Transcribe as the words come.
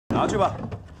拿去吧。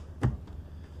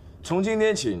从今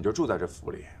天起，你就住在这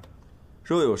府里。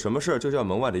若有什么事，就叫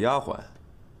门外的丫鬟，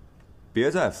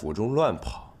别在府中乱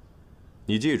跑。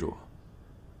你记住，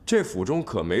这府中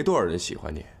可没多少人喜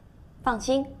欢你。放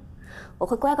心，我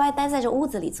会乖乖待在这屋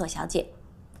子里做小姐，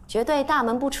绝对大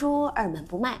门不出，二门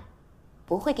不迈，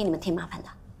不会给你们添麻烦的。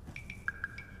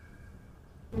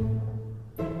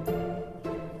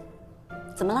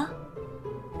怎么了？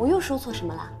我又说错什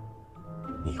么了？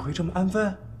你会这么安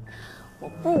分？我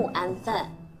不安分，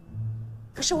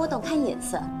可是我懂看眼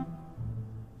色。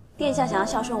殿下想要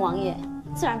孝顺王爷，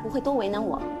自然不会多为难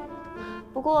我。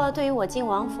不过对于我进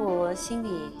王府，心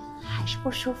里还是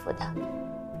不舒服的。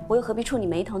我又何必触你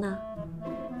眉头呢？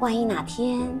万一哪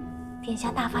天殿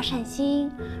下大发善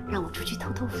心，让我出去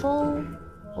透透风，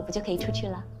我不就可以出去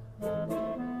了？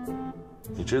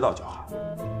你知道就好，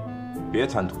别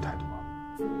贪图太多。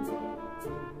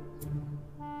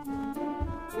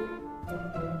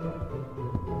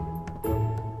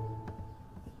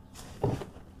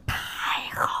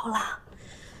太好了，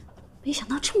没想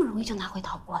到这么容易就拿回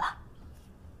陶钵了，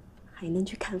还能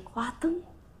去看花灯。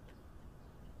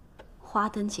花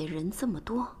灯节人这么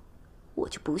多，我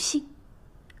就不信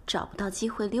找不到机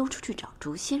会溜出去找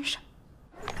竹先生。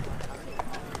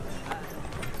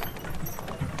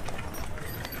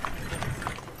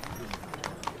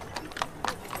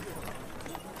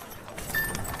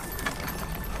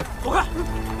走开！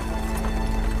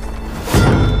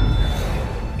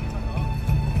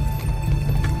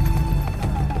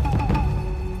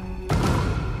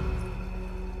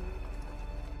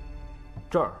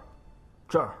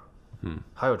这儿，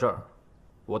还有这儿，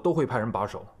我都会派人把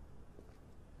守。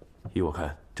依我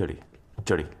看，这里，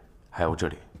还有这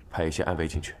里，派一些暗卫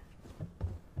进去。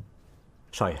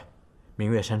少爷，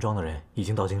明月山庄的人已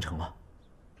经到京城了。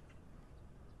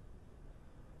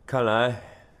看来，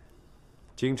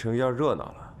京城要热闹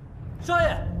了。少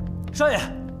爷，少爷，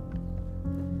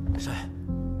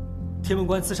天门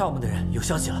关刺杀我们的人有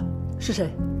消息了。是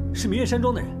谁？是明月山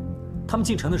庄的人。他们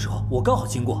进城的时候，我刚好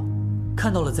经过，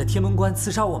看到了在天门关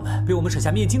刺杀我们、被我们舍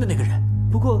下面巾的那个人。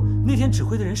不过那天指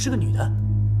挥的人是个女的，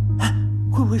哎，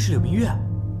会不会是柳明月？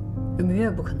柳明月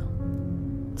不可能，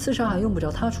刺杀还用不着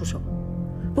她出手。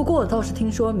不过我倒是听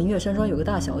说明月山庄有个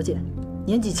大小姐，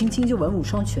年纪轻轻就文武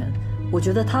双全，我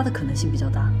觉得她的可能性比较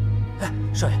大。哎，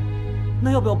少爷，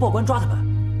那要不要报官抓他们？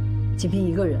仅凭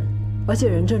一个人，而且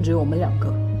人证只有我们2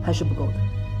个，还是不够的。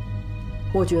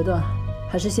我觉得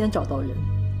还是先找到人，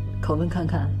拷问看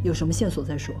看有什么线索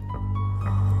再说。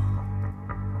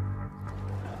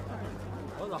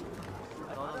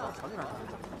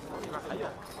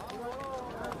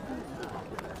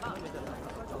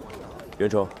袁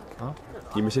冲，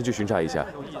你们先去巡查一下，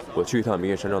我去一趟明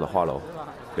月山庄的花楼，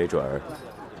没准儿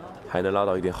还能捞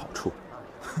到一点好处。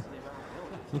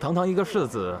你堂堂一个世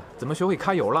子，怎么学会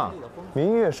揩油了？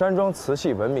明月山庄瓷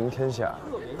器闻名天下，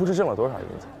不知挣了多少银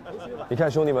子。你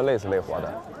看兄弟们累死累活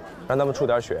的，让他们出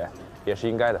点血也是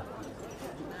应该的。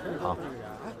好。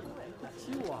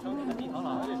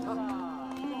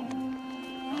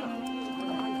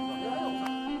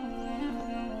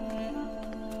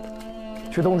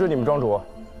去通知你们庄主，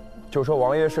就说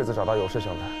王爷世子找到有事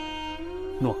相谈。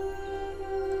诺。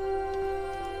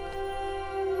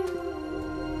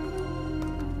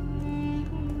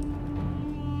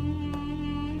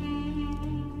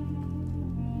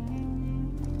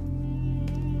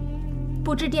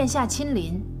不知殿下亲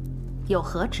临，有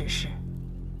何指示？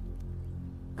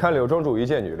看柳庄主一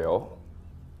介女流，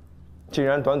竟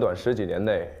然短短10几年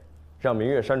内，让明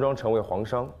月山庄成为皇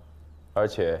商，而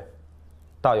且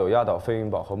大有压倒飞云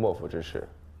堡和莫府之势。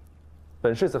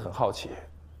本世子很好奇，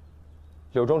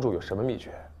柳庄主有什么秘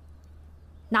诀？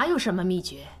哪有什么秘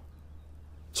诀？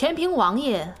全凭王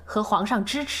爷和皇上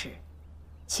支持，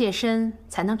妾身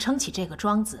才能撑起这个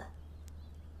庄子。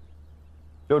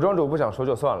柳庄主不想说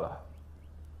就算了。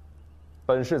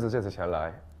本世子这次前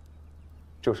来，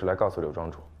就是来告诉柳庄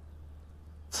主，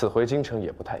此回京城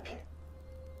也不太平。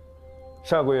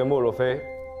上个月莫若妃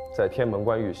在天门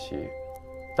关遇袭，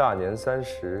大年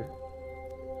30，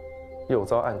又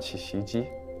遭暗器袭击。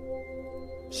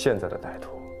现在的歹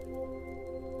徒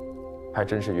还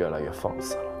真是越来越放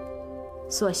肆了。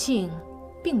所幸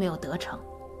并没有得逞，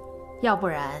要不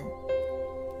然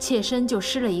妾身就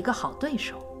失了一个好对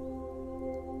手。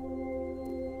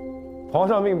皇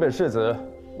上命本世子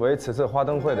为此次花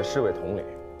灯会的侍卫统领，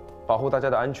保护大家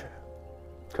的安全。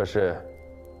可是，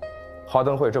花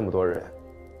灯会这么多人，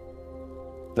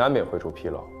难免会出纰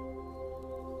漏。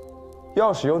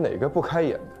要是有哪个不开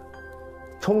眼的，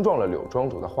冲撞了柳庄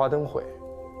主的花灯会，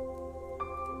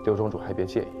柳庄主还别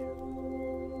介意。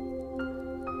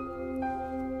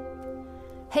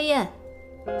黑燕，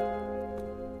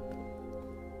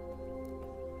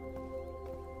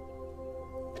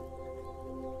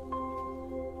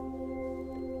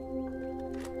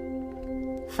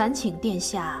烦请殿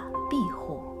下庇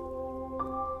护。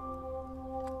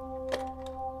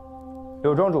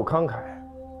柳庄主慷慨，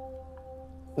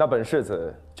那本世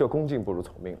子就恭敬不如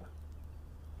从命了。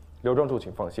柳庄主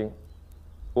请放心，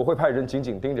我会派人紧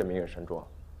紧盯着明月山庄，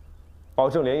保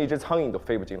证连一只苍蝇都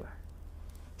飞不进来。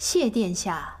谢殿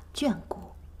下眷顾。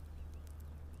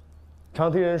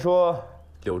常听人说，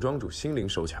柳庄主心灵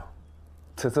手巧，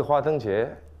此次花灯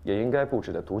节也应该布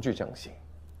置的独具匠心。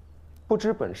不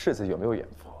知本世子有没有眼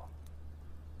福，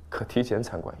可提前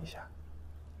参观一下？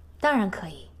当然可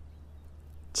以，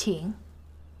请。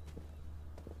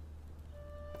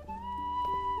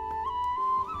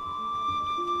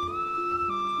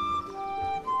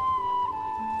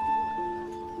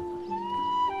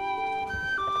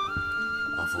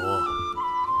阿福，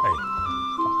哎，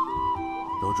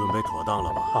都准备妥当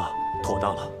了吧？啊，妥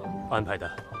当了，安排的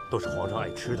都是皇上爱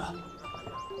吃的。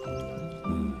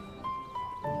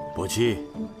伯妻，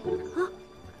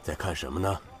在看什么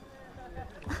呢？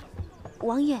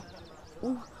王爷，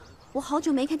我好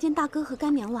久没看见大哥和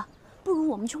干娘了，不如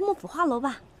我们去幕府画楼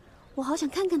吧，我好想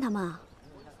看看他们啊。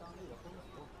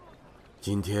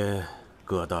今天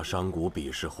各大商贾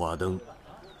比试花灯，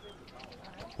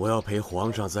我要陪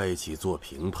皇上在一起做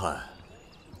评判。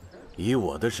以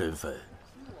我的身份，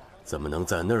怎么能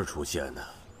在那儿出现呢？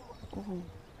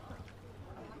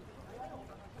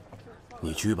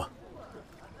你去吧。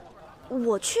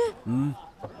我去。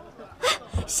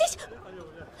哎，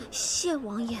谢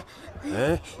王爷。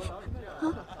哎，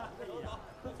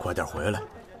快点回来。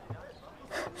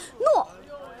诺。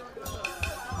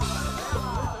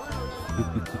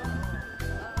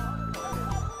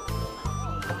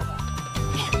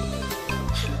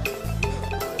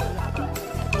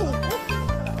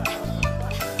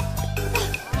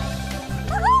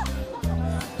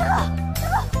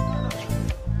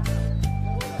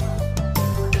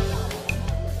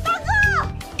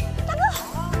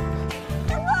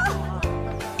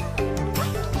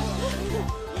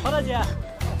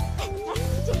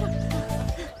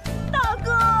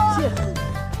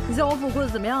过得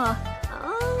怎么样啊？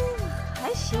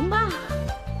还行吧。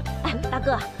哎，大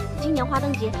哥，今年花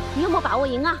灯节你有没有把握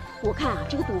赢啊？我看啊，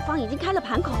这个赌坊已经开了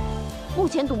盘口，目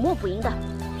前赌幕府赢的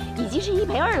已经是1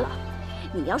赔2了。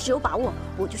你要是有把握，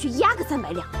我就去压个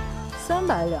300两。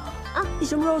300两啊？你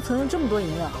什么时候存了这么多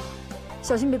银两？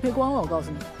小心别赔光了，我告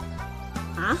诉你。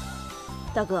啊，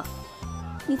大哥，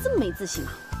你这么没自信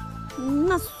啊？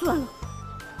那算了，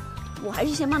我还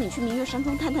是先帮你去明月山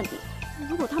庄探探底。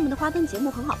如果他们的花灯节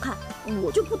目很好看，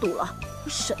我就不赌了，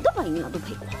省得把银两都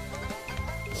赔光。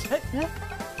哎，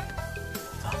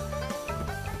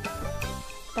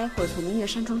待会儿从明月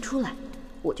山庄出来，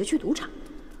我就去赌场。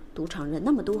赌场人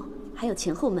那么多，还有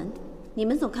前后门，你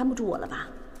们总看不住我了吧？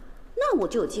那我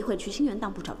就有机会去新源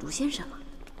当铺找竹先生了。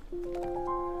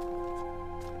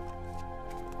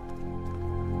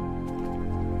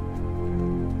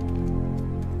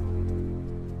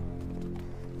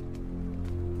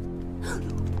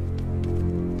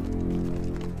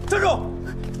站住！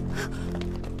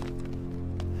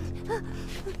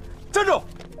站住！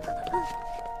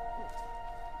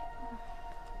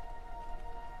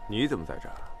你怎么在这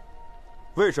儿？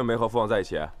为什么没和父王在一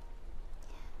起？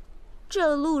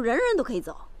这路人人都可以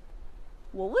走，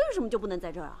我为什么就不能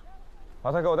在这儿啊？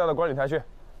把他给我带到观礼台去，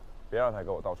别让他给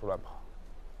我到处乱跑。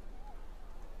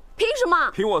凭什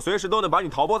么？凭我随时都能把你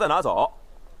陶钵再拿走。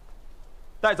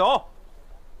带走。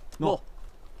诺。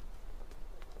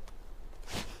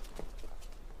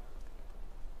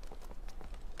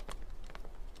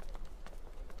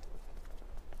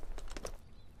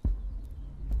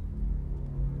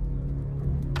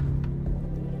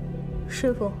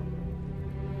师傅，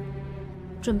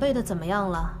准备的怎么样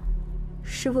了？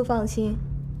师傅放心，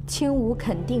青舞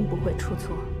肯定不会出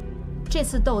错。这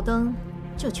次斗灯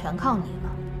就全靠你了，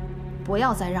不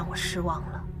要再让我失望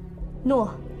了。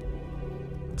诺，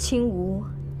青舞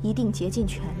一定竭尽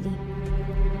全力。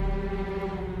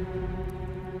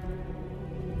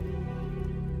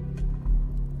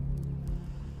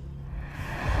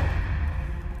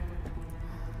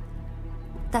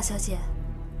大小姐。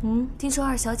听说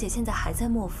二小姐现在还在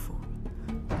莫府。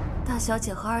大小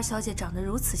姐和二小姐长得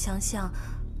如此相像，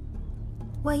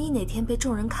万一哪天被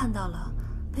众人看到了，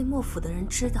被莫府的人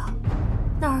知道，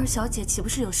那二小姐岂不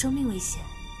是有生命危险？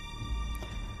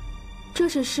这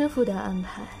是师傅的安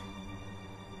排。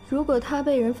如果她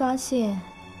被人发现，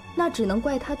那只能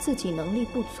怪她自己能力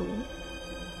不足。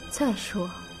再说，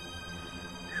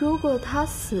如果她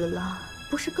死了，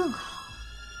不是更好？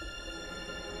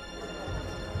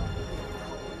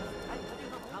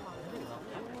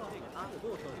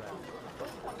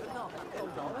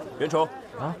袁崇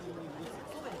啊？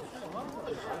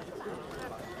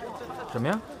什么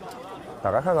呀？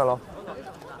打开看看喽。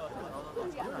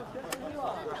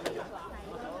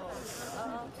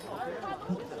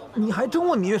你还真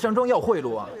问芈月山庄要贿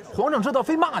赂啊？皇上知道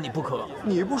非骂你不可。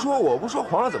你不说我不说，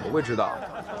皇上怎么会知道？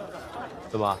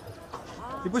怎么，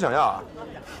你不想要啊？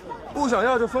不想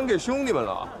要就分给兄弟们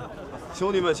了。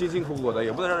兄弟们辛辛苦苦的，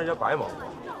也不能让人家白忙活。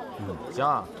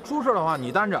行，出事的话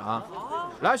你担着啊。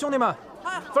来，兄弟们，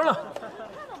分了。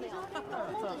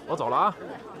我走了啊。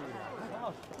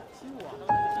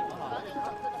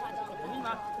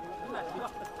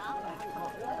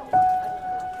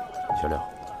小六，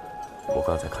我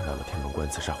刚才看到了天门关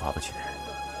自杀花不起的人，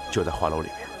就在画楼里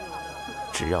面。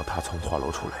只要他从画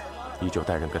楼出来，依旧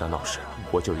带人跟他闹事，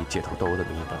我就以街头斗殴的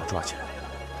名义把他抓起来。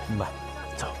明白。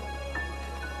走。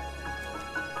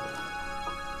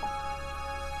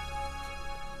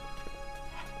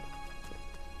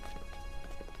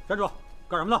站住！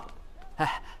干什么呢？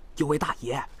哎，有位大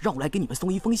爷让我来给你们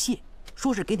送一封信，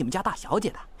说是给你们家大小姐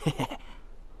的。嘿嘿嘿。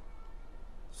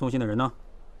送信的人呢？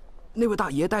那位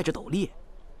大爷戴着斗笠，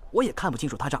我也看不清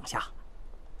楚他长相。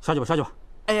下去吧，下去吧。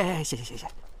哎，谢谢。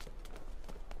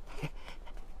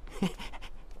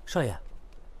少爷，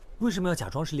为什么要假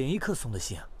装是连衣客送的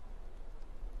信啊？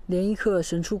连衣客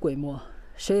神出鬼没，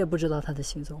谁也不知道他的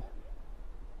行踪。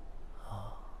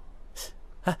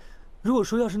哎，如果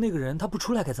说要是那个人他不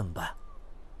出来该怎么办？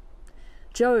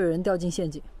只要有人掉进陷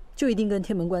阱，就一定跟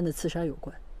天门关的刺杀有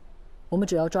关。我们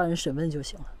只要抓人审问就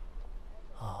行了。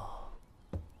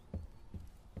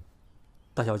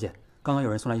大小姐，刚刚有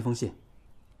人送来一封信。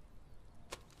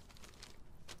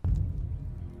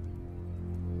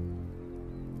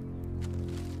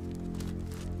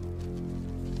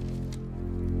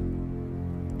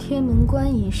天门关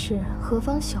一事，何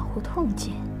方小胡同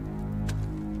见？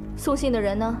送信的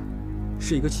人呢？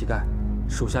是一个乞丐，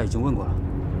属下已经问过了，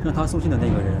让他送信的那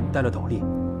个人戴了斗笠，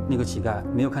那个乞丐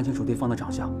没有看清楚对方的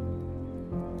长相。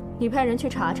你派人去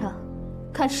查查，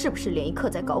看是不是连衣客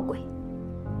在搞鬼。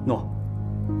诺。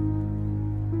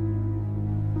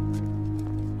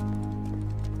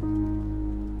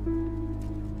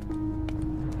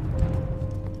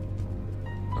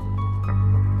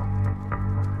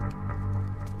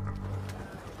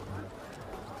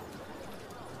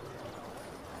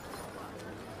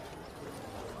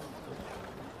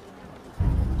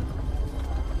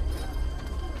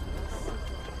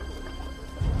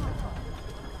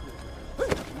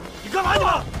干嘛你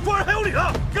们？做人还有理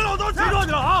了，给老子道歉！谁说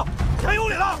你了啊？谁有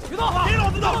理了？别动！给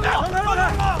老子道歉！道歉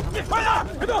什么？你快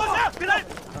点！别动！道歉！别来！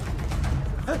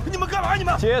哎，你们干嘛？你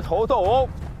们街头斗殴，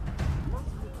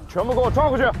全部给我抓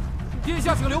回去！殿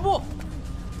下，请留步。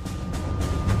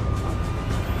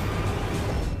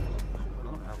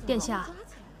殿下，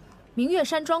明月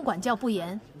山庄管教不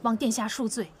严，望殿下恕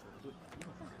罪。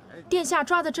殿下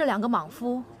抓的这2个莽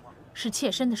夫是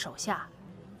妾身的手下。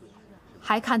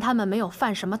还看他们没有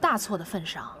犯什么大错的份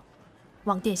上，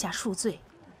望殿下恕罪。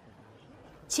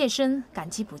妾身感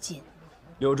激不尽。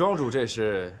柳庄主这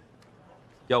是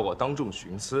要我当众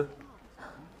徇私？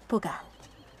不敢。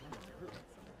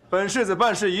本世子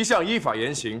办事一向依法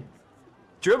严行，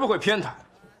绝不会偏袒。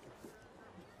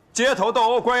街头斗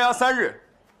殴关押3日，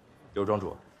柳庄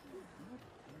主，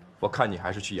我看你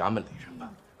还是去衙门领人吧。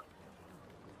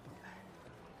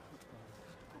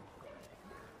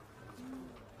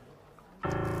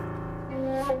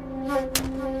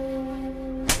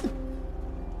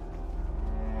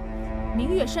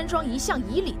明月山庄一向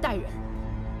以礼待人，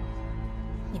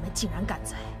你们竟然敢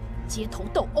在街头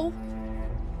斗殴，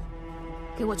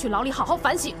给我去牢里好好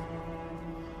反省！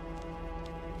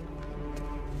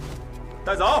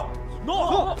带走。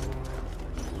诺。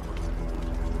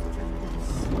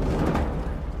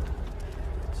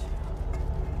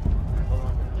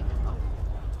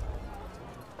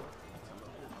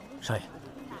少爷，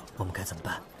我们该怎么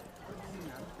办？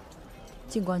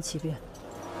静观其变。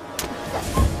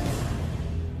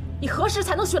你何时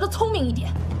才能学得聪明一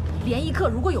点？连衣客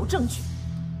如果有证据，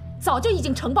早就已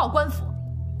经呈报官府，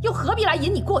又何必来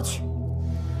引你过去？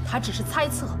他只是猜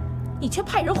测，你却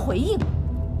派人回应，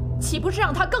岂不是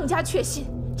让他更加确信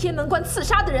天门关刺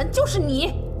杀的人就是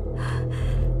你？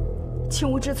卿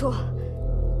无知错，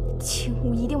卿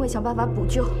无一定会想办法补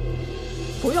救。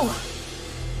不用了，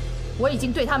我已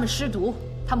经对他们施毒，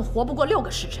他们活不过6个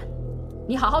时辰。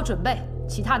你好好准备，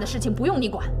其他的事情不用你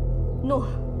管。诺。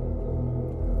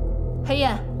黑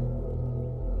燕，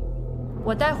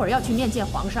我待会儿要去面见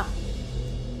皇上，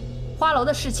花楼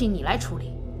的事情你来处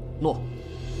理。诺。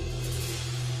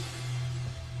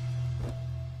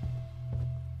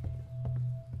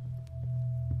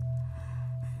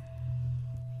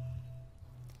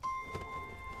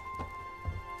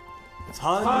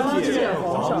参见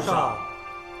皇上。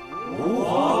吾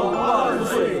皇万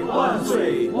岁万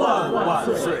岁万万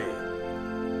岁！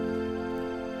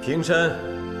平身，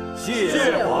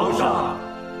谢皇上。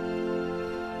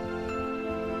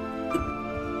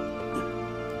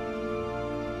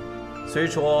虽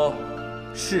说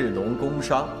士农工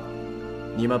商，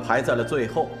你们排在了最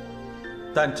后，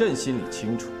但朕心里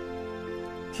清楚，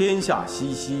天下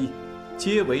熙熙，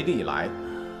皆为利来；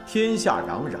天下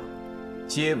攘攘，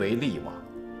皆为利往。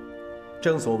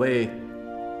正所谓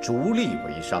逐利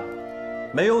为商，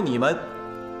没有你们，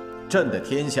朕的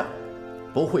天下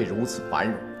不会如此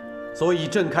繁荣。所以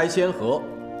朕开先河，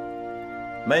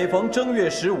每逢正月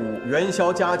15元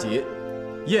宵佳节，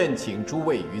宴请诸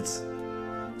位于此，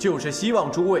就是希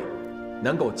望诸位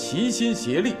能够齐心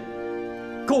协力，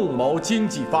共谋经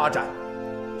济发展。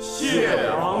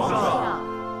谢皇上，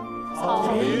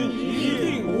草民一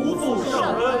定不负圣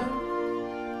恩。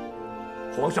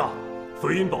皇上，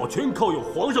飞云堡全靠有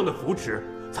皇上的扶持，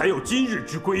才有今日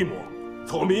之规模。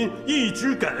草民一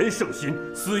直感恩圣心，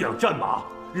饲养战马，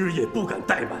日夜不敢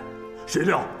怠慢。谁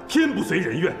料天不遂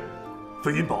人愿，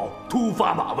飞云堡突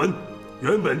发马瘟，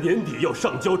原本年底要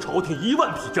上交朝廷1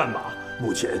万匹战马，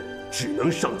目前只能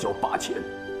上交8000，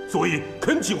所以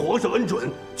恳请皇上恩准，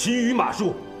其余马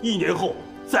数1年后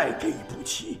再给补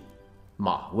齐。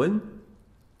马瘟？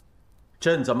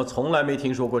朕怎么从来没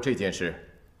听说过这件事？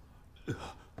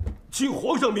请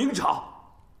皇上明察，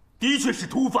的确是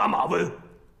突发马瘟。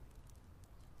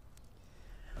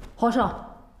皇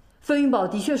上，飞云堡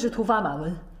的确是突发马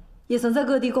瘟，也曾在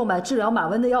各地购买治疗马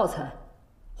瘟的药材，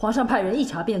皇上派人一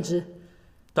查便知。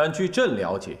但据朕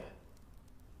了解，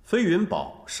飞云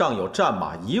堡尚有战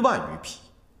马1万余匹，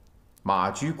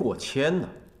马驹过千呢。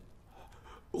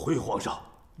回皇上，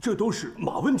这都是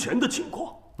马瘟前的情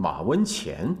况。马瘟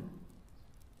前？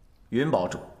云堡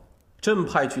主，朕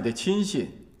派去的亲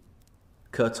信，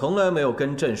可从来没有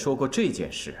跟朕说过这件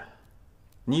事。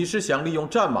你是想利用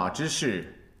战马之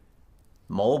势，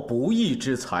谋不义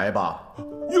之财吧？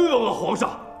冤枉啊，皇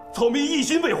上！草民一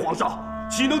心为皇上，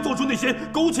岂能做出那些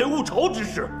苟且误朝之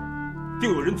事？定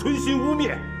有人存心污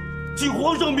蔑，请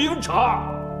皇上明察。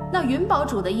那云堡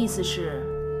主的意思是，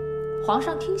皇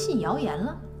上听信谣言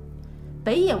了，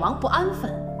北野王不安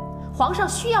分，皇上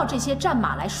需要这些战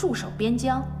马来戍守边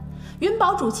疆。云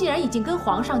堡主既然已经跟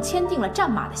皇上签订了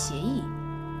战马的协议，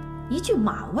一句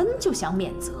马瘟就想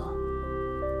免责，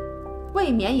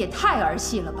未免也太儿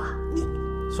戏了吧？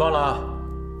算了，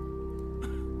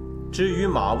至于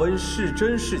马瘟是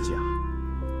真是假，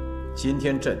今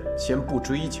天朕先不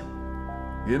追究。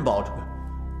云堡主，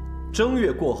正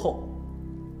月过后，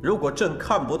如果朕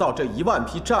看不到这1万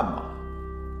匹战马，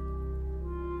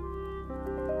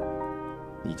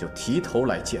你就提头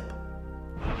来见吧。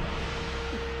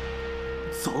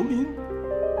草民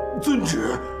遵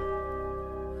旨。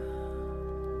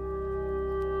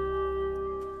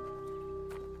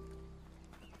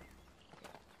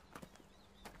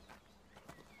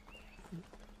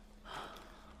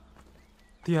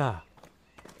爹，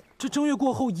这正月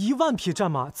过后1万匹战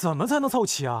马怎么才能凑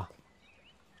齐啊？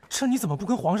这你怎么不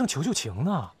跟皇上求求情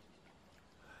呢？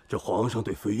这皇上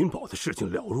对飞云堡的事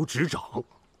情了如指掌，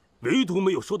唯独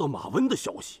没有收到马瘟的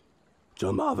消息。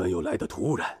这马瘟又来得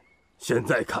突然，现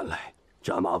在看来，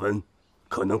这马瘟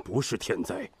可能不是天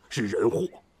灾，是人祸。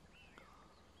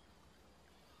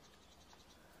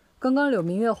刚刚柳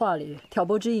明月话里挑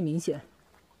拨之意明显，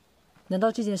难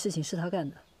道这件事情是他干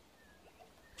的？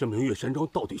这明月山庄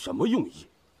到底什么用意？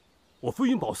我飞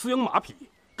云堡饲养马匹，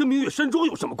跟明月山庄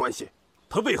有什么关系？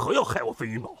他为何要害我飞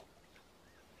云堡？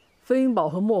飞云堡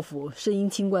和莫府是姻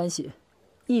亲关系，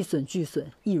一损俱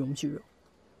损，一荣俱荣。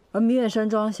而明月山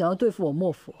庄想要对付我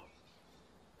莫府，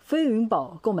飞云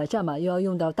堡购买战马又要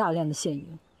用到大量的现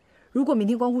银。如果明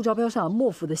天官户招标上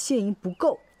莫府的现银不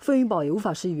够，飞云堡也无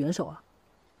法施以援手啊。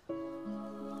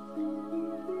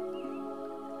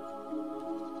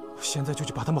现在就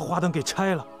去把他们花灯给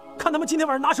拆了，看他们今天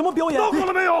晚上拿什么表演。到口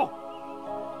了没有？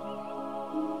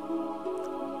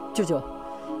舅舅，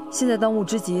现在当务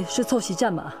之急是凑齐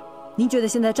战马，您觉得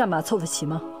现在战马凑得齐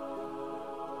吗？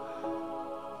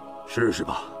试试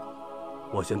吧。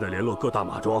我现在联络各大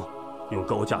马庄，用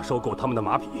高价收购他们的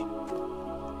马匹，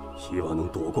希望能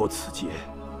躲过此劫。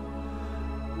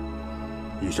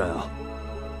一山啊，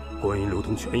关于流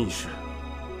通权一事，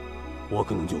我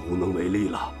可能就无能为力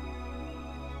了。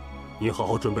你好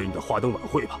好准备你的花灯晚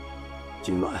会吧，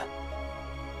今晚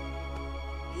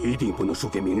一定不能输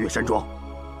给明月山庄。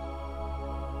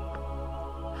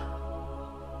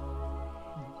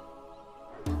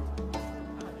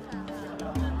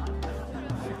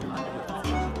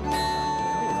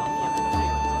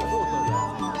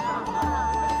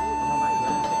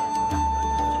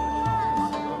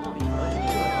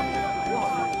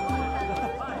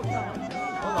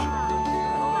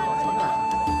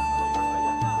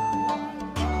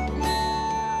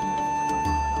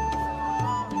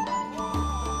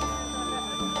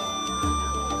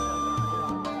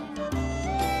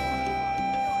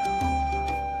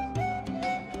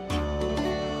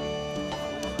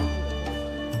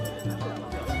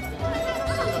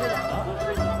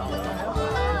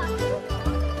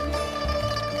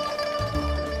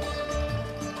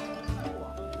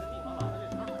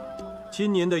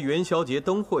今年的元宵节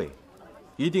灯会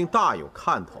一定大有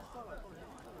看头。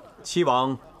七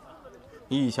王，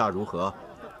意下如何？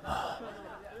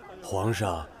皇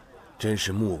上真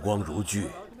是目光如炬。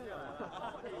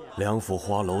两府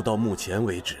花楼到目前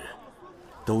为止，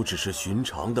都只是寻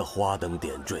常的花灯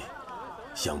点缀，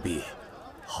想必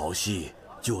好戏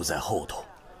就在后头。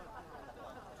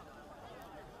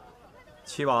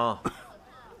七王，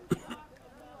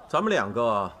咱们两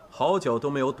个好久都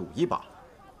没有赌一把了。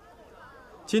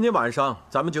今天晚上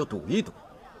咱们就赌一赌，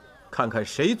看看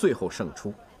谁最后胜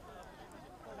出。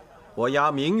我押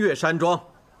明月山庄。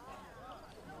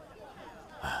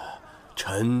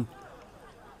臣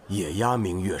也押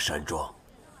明月山庄。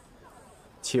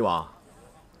七王，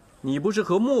你不是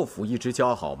和莫府一直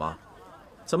交好吗？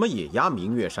怎么也押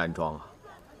明月山庄啊？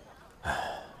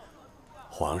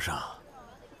皇上，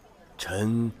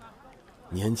臣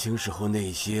年轻时候那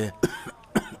些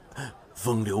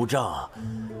风流账，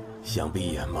想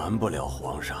必也瞒不了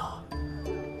皇上。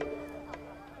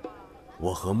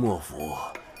我和莫府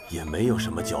也没有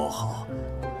什么交好，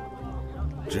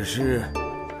只是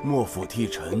莫府替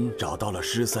臣找到了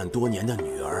失散多年的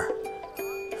女儿，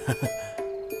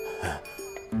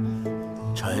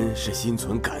臣是心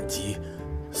存感激，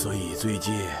所以最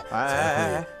近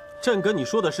才会。朕跟你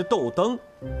说的是斗灯，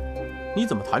你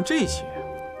怎么谈这些？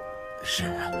是。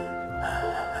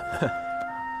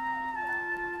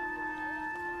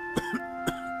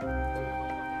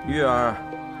玉儿，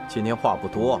今天话不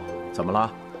多，怎么了？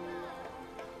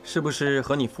是不是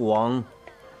和你父王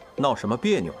闹什么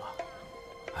别扭了？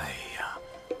哎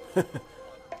呀，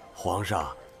皇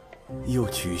上又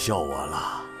取笑我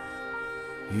了。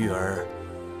玉儿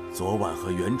昨晚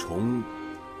和袁崇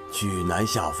去南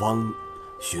下方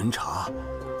巡查，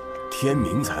天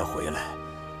明才回来，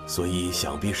所以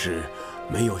想必是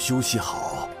没有休息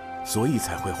好，所以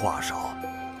才会话少。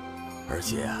而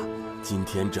且今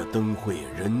天这灯会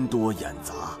人多眼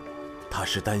杂，他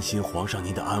是担心皇上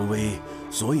您的安危，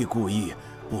所以故意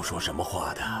不说什么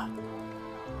话的。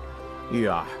玉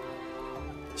儿，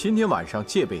今天晚上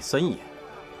戒备森严，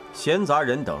闲杂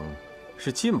人等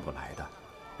是进不来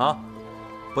的，啊，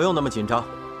不用那么紧张。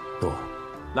多，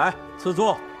来赐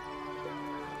座。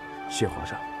谢皇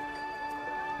上。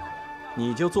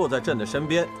你就坐在朕的身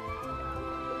边。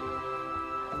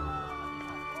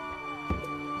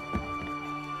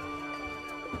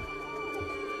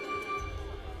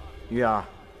玉儿，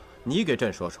你给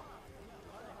朕说说，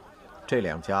这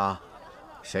两家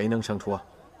谁能胜出啊？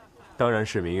当然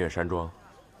是明月山庄。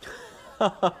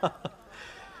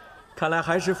看来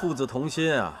还是父子同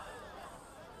心啊。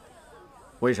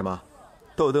为什么？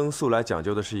斗灯素来讲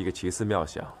究的是一个奇思妙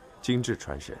想、精致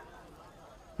传神。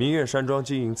明月山庄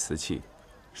经营瓷器，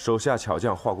手下巧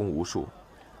匠画工无数，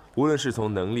无论是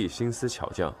从能力、心思、巧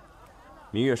匠，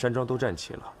明月山庄都占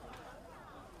齐了。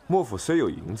莫府虽有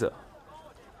银子，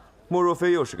莫若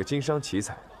飞又是个经商奇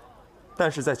才，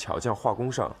但是在巧匠画工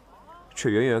上，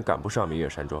却远远赶不上明月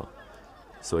山庄，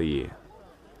所以，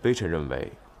微臣认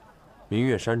为，明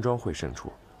月山庄会胜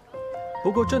出。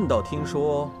不过朕倒听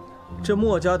说，这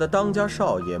莫家的当家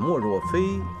少爷莫若飞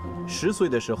，10岁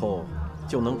的时候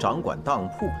就能掌管当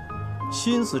铺，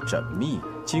心思缜密，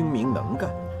精明能干。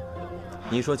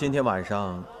你说今天晚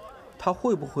上，他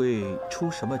会不会出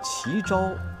什么奇招，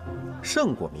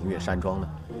胜过明月山庄呢？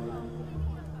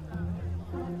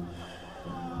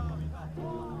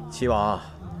齐王，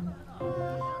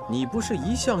你不是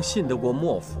一向信得过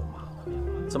莫府吗？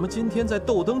怎么今天在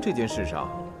斗灯这件事上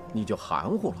你就含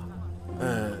糊了？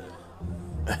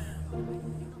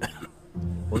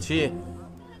母亲，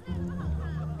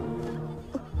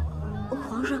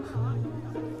皇上，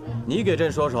你给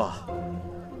朕说说，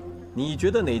你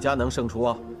觉得哪家能胜出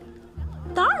啊？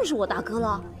当然是我大哥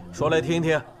了。说来听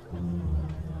听。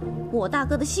我大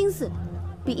哥的心思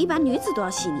比一般女子都要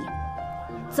细腻，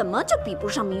怎么就比不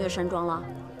上明月山庄了？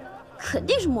肯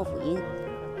定是莫府赢。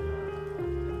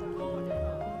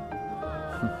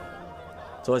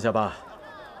坐下吧。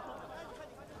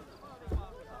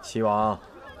齐王，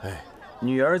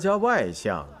女儿家外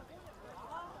相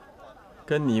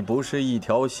跟你不是一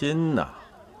条心呐。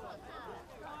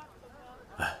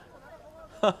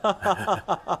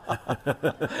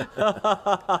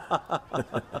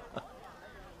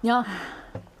娘，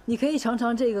你可以尝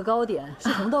尝这个糕点，是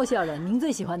红豆馅的，您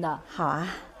最喜欢的。好啊，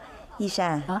依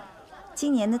山啊，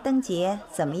今年的灯节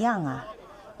怎么样啊？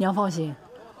娘放心，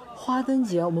花灯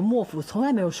节我们莫府从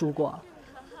来没有输过。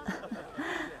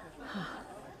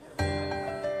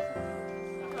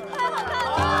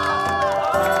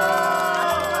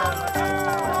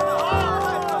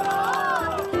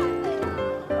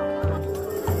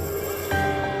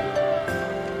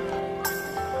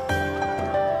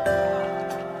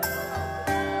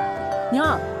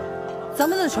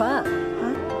的船。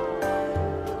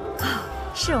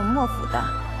是我们莫府的。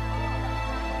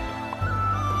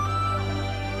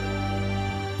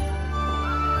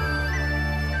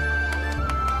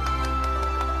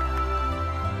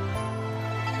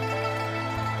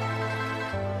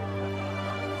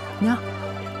娘，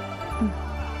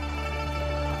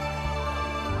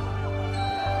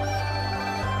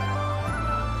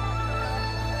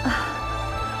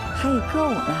还有歌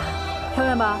舞呢，漂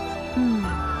亮吧？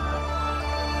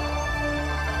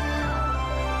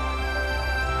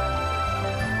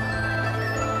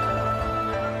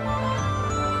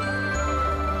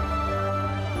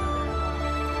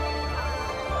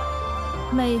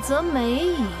美则美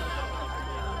矣。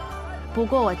不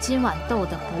过我今晚斗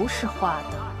的不是花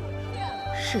灯，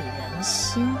是人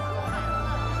心。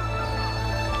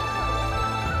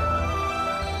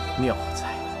妙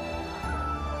哉，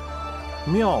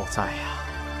妙哉呀！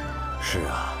是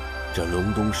啊，这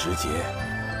隆冬时节，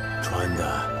穿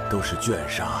的都是绢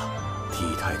纱，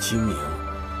体态轻盈，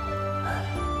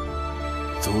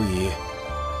足以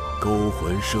勾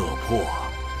魂摄魄，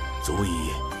足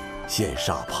以羡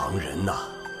煞旁人呐。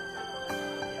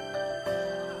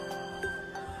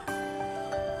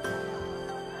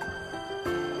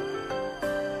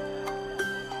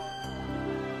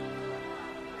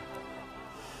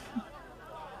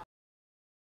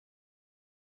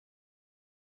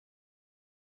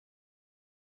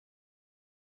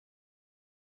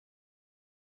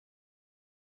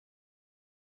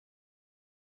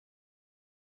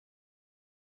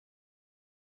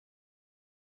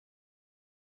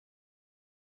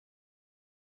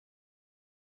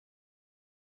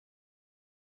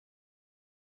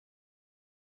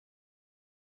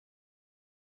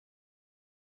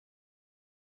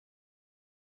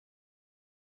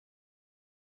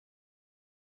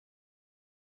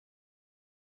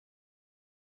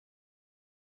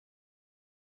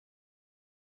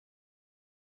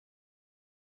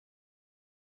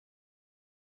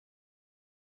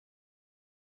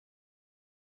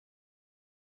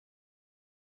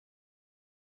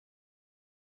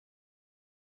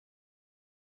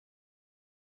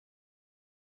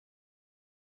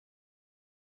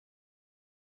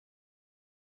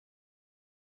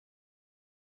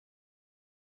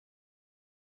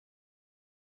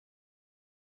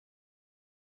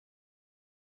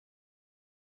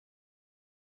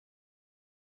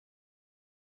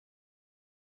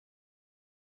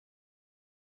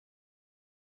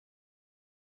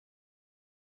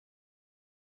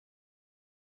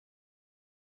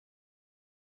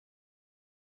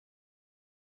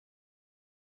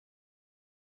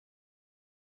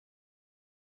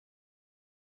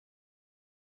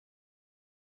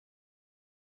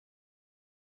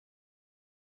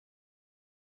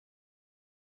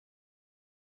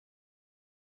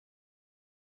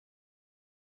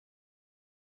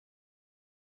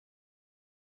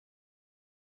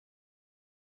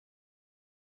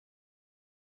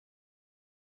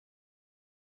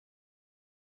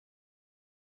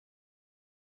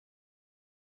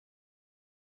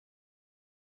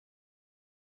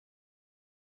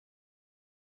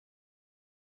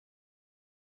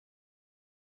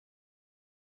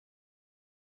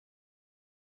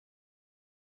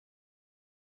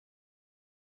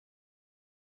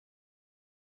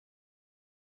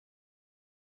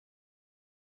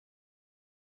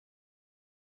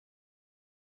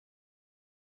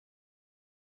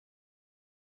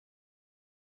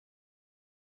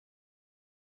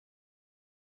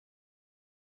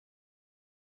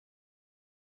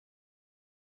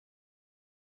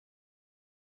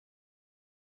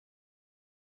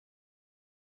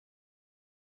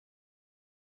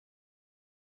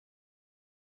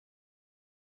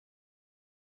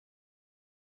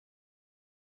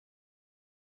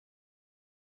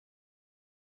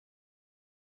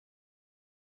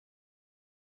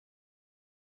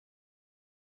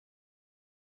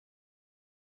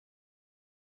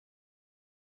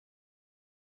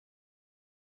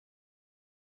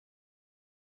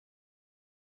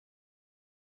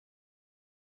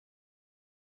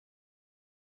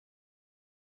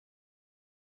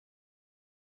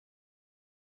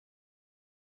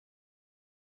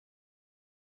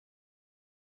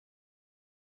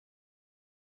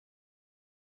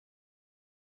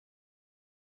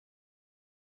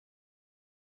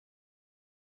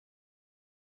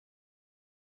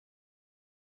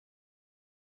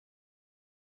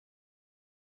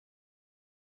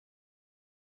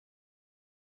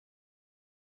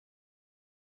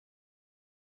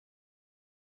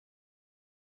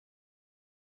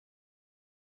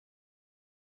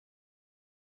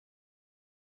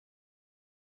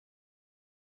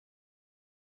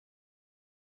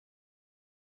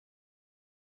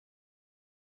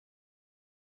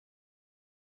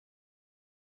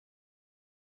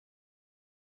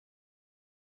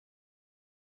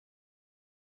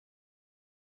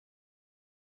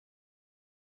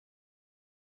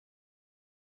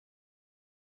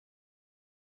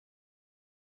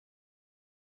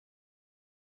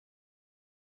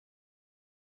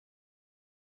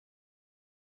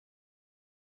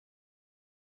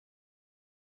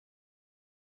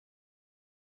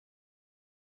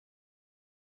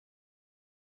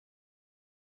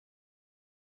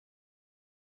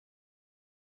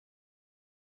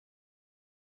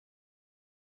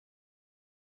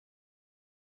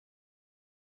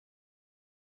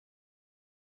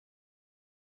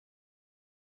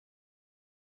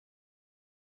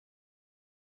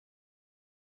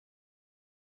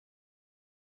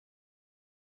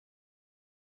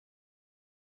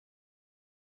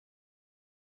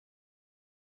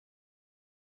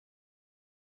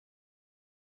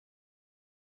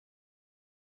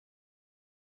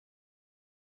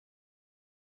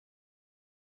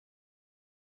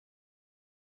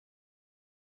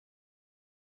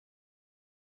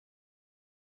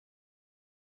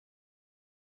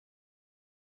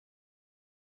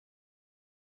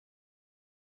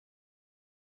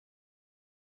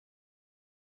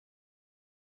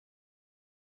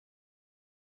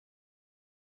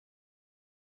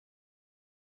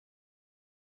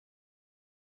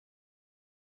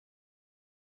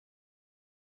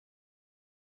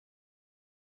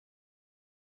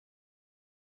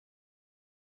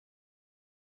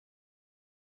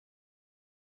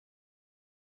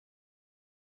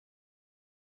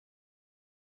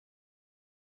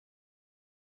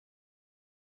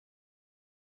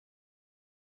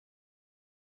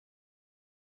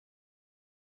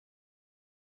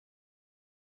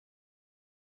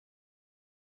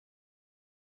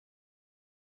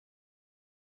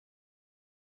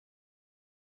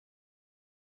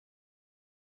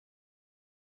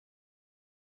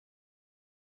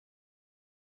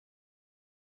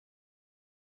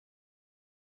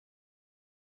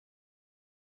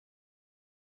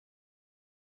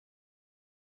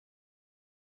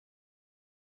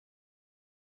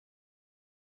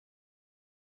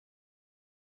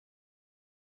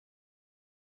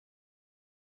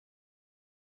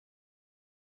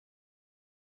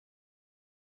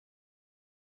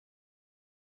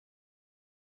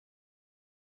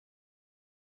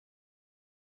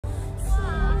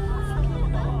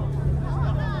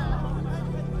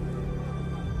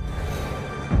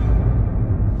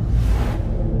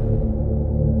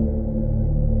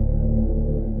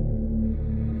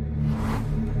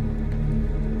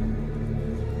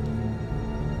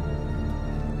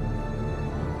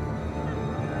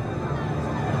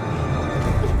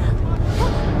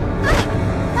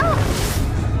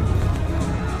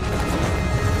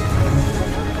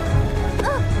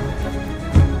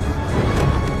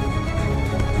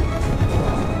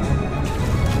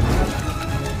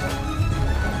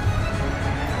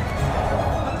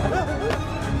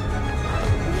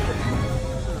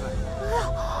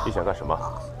你想干什么？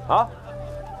啊？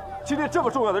今天这么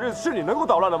重要的日子是你能够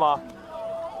捣乱的吗？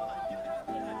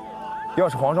要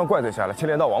是皇上怪罪下来，牵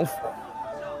连到王府，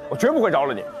我绝不会饶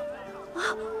了你。啊！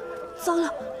糟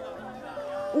了，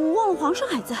我忘了皇上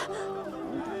还在，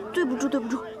对不住，对不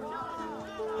住。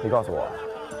你告诉我，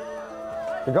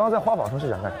你刚刚在花舫上是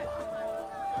想干什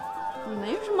么？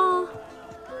没什么，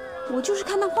我就是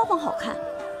看那花舫好看，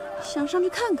想上去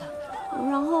看看，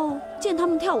然后见他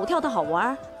们跳舞跳得好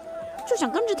玩，就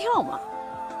想跟着跳嘛。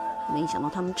没想到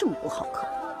他们这么不好客，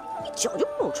一脚就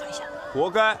把我踹下来。活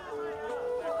该！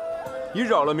你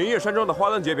扰了明月山庄的花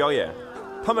灯节表演，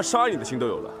他们杀你的心都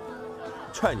有了，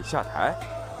踹你下台，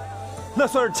那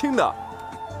算是轻的。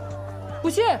不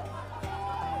信。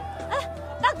哎，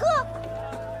大哥！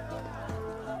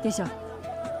殿下，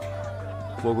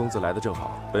莫公子来的正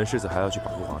好，本世子还要去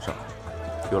保护皇上，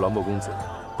有劳莫公子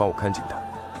帮我看紧他。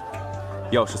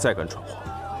要是再敢闯祸，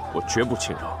我绝不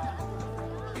轻饶。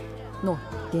诺，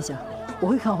殿下，我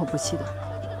会看好不弃的。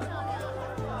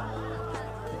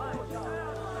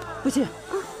不弃，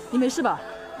你没事吧？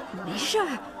没事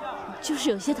儿，就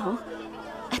是有些疼。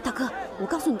哎，大哥，我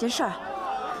告诉你件事儿，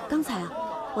刚才啊，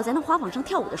我在那花舫上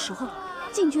跳舞的时候，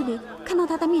近距离看到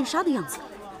他戴面纱的样子，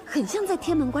很像在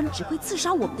天门关指挥刺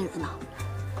杀我们的人呢。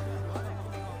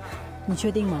你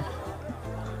确定吗？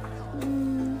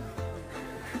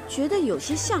觉得有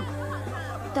些像，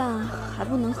但还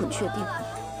不能很确定。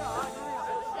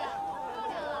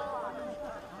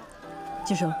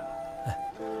金生，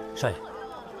哎，少爷，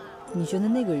你觉得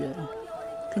那个人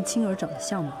跟青儿长得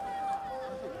像吗？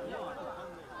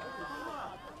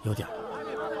有点。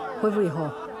恢复以后，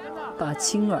把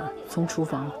青儿从厨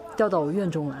房调到我院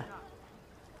中来。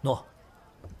诺。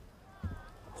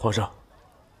皇上。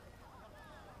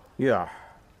月儿，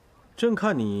朕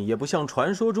看你也不像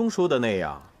传说中说的那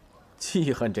样，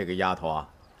记恨这个丫头啊。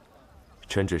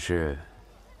臣只是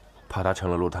怕她成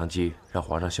了落汤鸡，让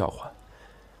皇上笑话，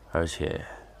而且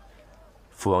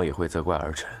父王也会责怪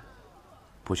儿臣，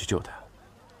不去救她。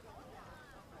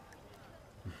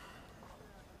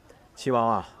齐王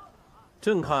啊，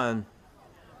朕看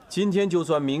今天就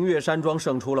算明月山庄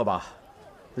胜出了吧。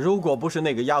如果不是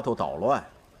那个丫头捣乱，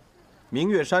明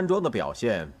月山庄的表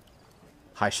现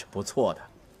还是不错的。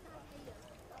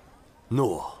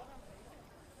诺。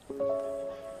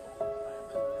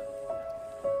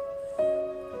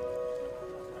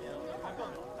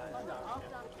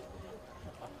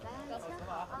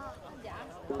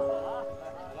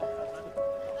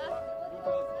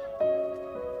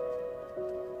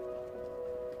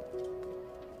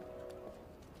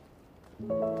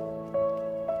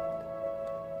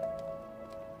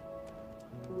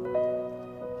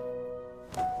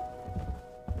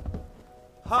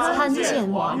参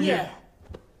见王爷。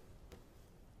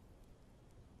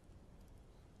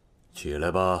起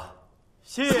来吧。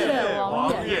谢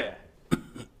王爷。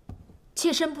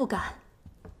妾身不敢。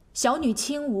小女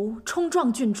轻无冲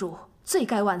撞郡主，罪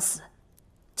该万死，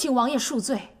请王爷恕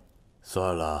罪。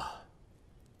算了，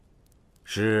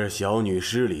是小女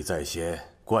失礼在先，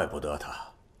怪不得她。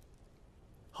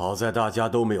好在大家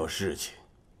都没有事情，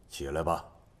起来吧。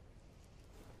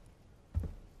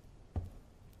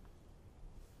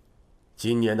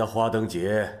今年的花灯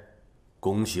节，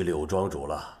恭喜柳庄主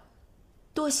了。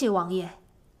多谢王爷。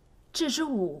这支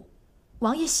舞，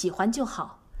王爷喜欢就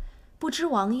好。不知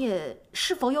王爷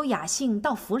是否有雅兴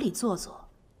到府里坐坐，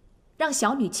让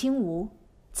小女轻舞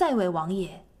再为王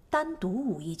爷单独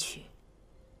舞一曲。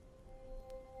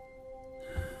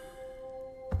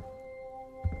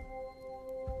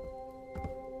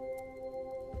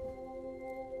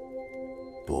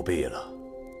不必了。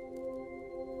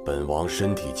本王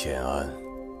身体欠安，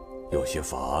有些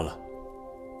乏了。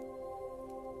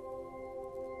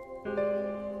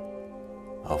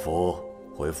阿福，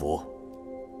回府。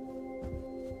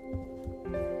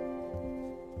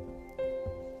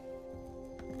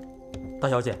大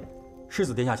小姐，世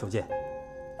子殿下求见。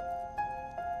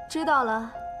知道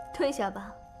了，退下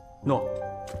吧。诺。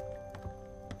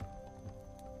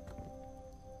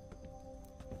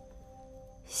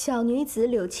小女子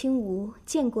柳青梧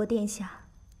见过殿下，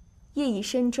夜已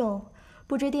深重，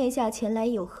不知殿下前来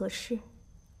有何事？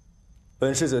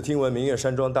本世子听闻明月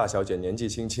山庄大小姐年纪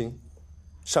轻轻，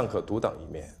尚可独当一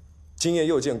面，今夜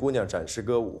又见姑娘展示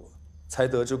歌舞，才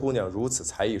得知姑娘如此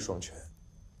才艺双全，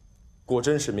果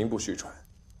真是名不虚传。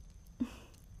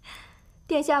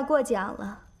殿下过奖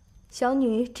了，小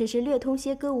女只是略通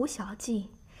些歌舞小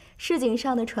技，市井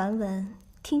上的传闻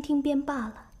听听便罢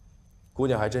了。姑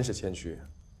娘还真是谦虚。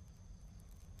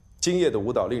今夜的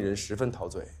舞蹈令人十分陶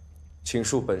醉，请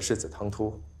恕本世子唐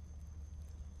突，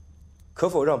可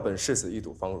否让本世子一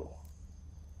睹芳容？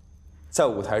在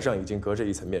舞台上已经隔着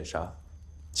一层面纱，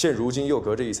现如今又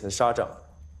隔着一层纱帐，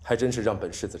还真是让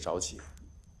本世子着急。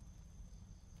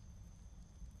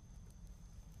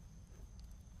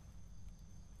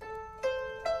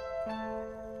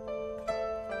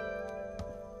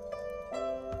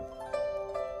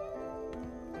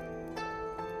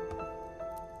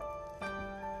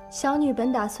小女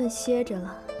本打算歇着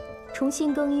了，重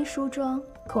新更衣梳妆，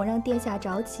恐让殿下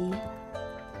着急，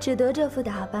只得这副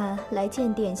打扮来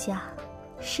见殿下，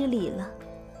失礼了。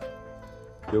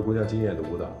刘姑娘惊艳的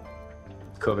舞蹈，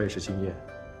可谓是惊艳，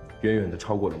远远的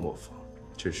超过了莫府。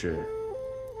只是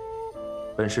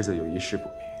本世子有一事不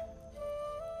明，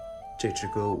这支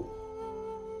歌舞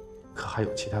可还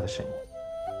有其他的深意？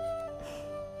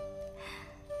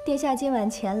殿下今晚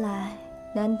前来，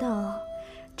难道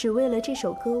只为了这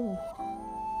首歌舞？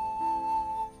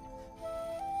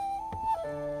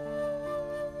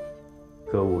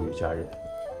歌舞与佳人，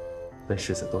本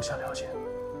世子都想了解。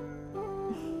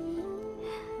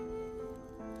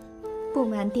不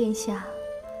瞒殿下，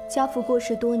家父过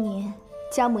世多年，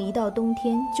家母一到冬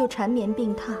天就缠绵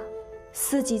病榻，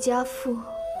思及家父，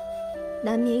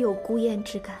难免有孤雁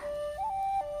之感。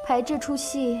排这出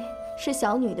戏是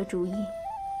小女的主意，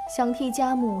想替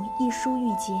家母一书郁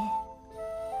结。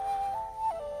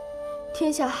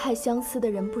天下害相思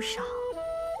的人不少，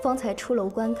方才出楼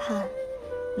观看，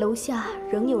楼下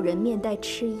仍有人面带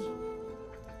痴意。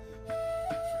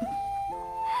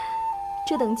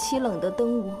这等凄冷的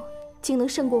灯舞，竟能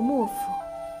胜过莫府，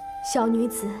小女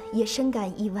子也深感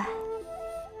意外。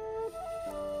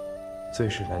最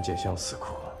是难解相思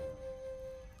苦。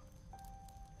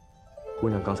姑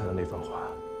娘刚才的那番话，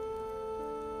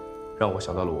让我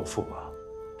想到了我父王。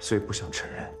虽不想承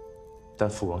认，但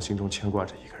父王心中牵挂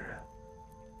着一个人。